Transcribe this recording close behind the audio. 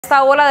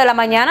Esta ola de la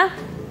mañana.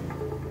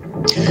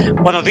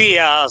 Buenos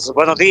días,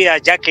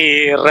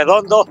 Jackie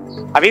Redondo.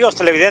 Amigos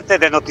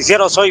televidentes de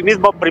Noticiero, hoy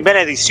mismo primera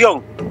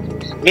edición.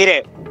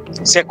 Mire,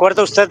 ¿se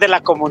acuerda usted de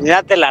la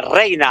comunidad de La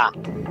Reina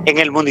en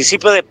el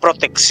municipio de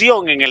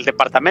Protección, en el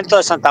departamento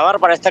de Santa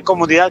Bárbara? Esta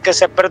comunidad que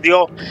se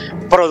perdió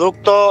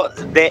producto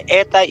de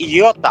ETA y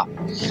IOTA.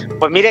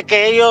 Pues mire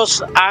que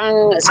ellos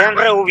se han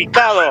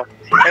reubicado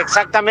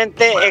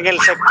exactamente en el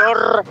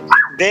sector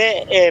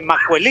de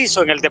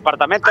Macuelizo, en el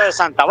departamento de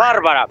Santa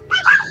Bárbara.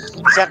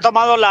 Se ha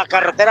tomado la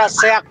carretera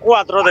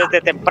CA-4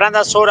 desde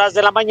tempranas horas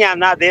de la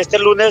mañana de este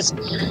lunes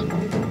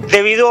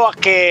debido a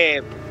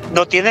que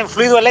no tienen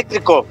fluido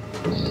eléctrico.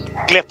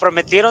 Les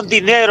prometieron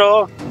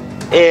dinero,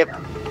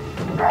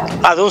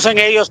 aducen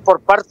ellos,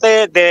 por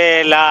parte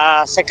de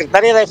la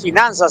secretaria de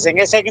Finanzas en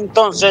ese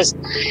entonces,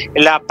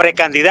 la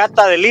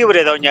precandidata de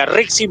Libre, doña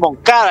Rixi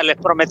Moncada, les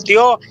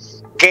prometió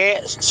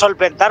que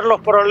solventar los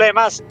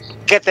problemas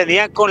que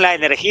tenían con la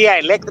energía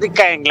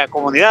eléctrica en la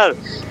comunidad,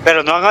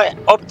 pero no han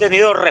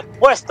obtenido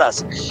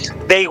respuestas.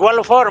 De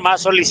igual forma,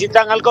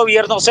 solicitan al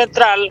gobierno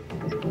central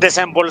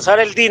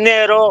desembolsar el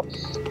dinero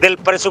del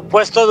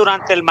presupuesto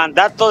durante el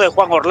mandato de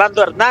Juan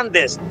Orlando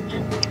Hernández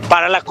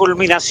para la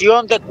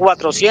culminación de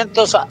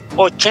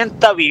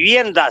 480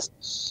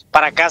 viviendas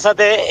para casas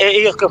de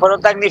ellos que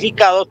fueron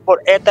damnificados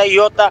por ETA y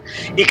IOTA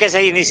y que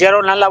se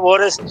iniciaron las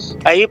labores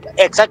ahí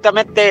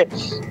exactamente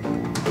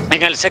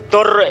en el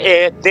sector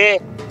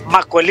de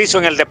Macuelizo,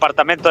 en el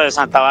departamento de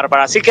Santa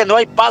Bárbara. Así que no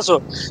hay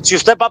paso. Si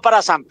usted va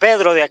para San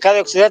Pedro, de acá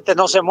de Occidente,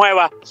 no se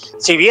mueva.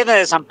 Si viene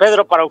de San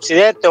Pedro para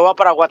Occidente o va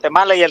para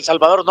Guatemala y El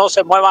Salvador, no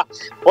se mueva,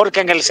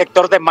 porque en el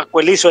sector de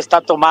Macuelizo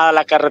está tomada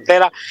la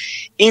carretera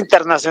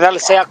internacional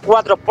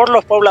CA-4 por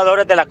los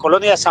pobladores de la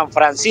colonia San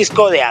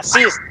Francisco de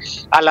Asís,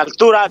 a la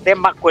altura de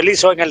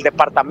Macuelizo, en el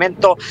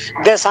departamento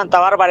de Santa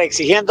Bárbara,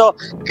 exigiendo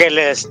que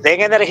les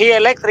den energía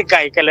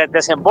eléctrica y que les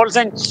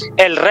desembolsen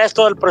el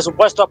resto del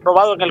presupuesto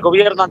aprobado en el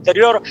gobierno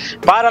anterior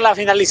para la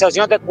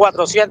finalización de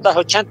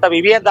 480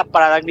 viviendas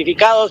para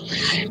damnificados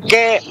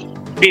que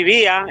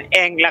vivían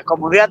en la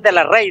comunidad de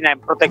La Reina, en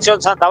Protección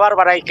Santa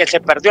Bárbara, y que se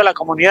perdió la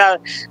comunidad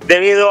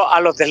debido a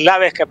los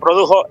deslaves que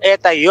produjo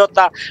ETA y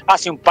IOTA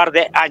hace un par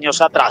de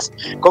años atrás.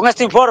 Con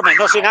este informe,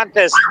 no sin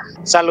antes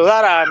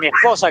saludar a mi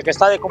esposa, que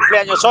está de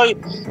cumpleaños hoy,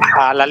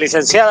 a la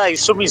licenciada y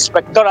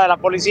subinspectora de la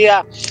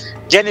policía,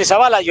 Jenny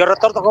Zavala. Yo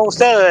retorno con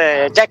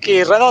usted,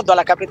 Jackie Redondo, a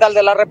la capital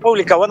de la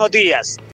República. Buenos días.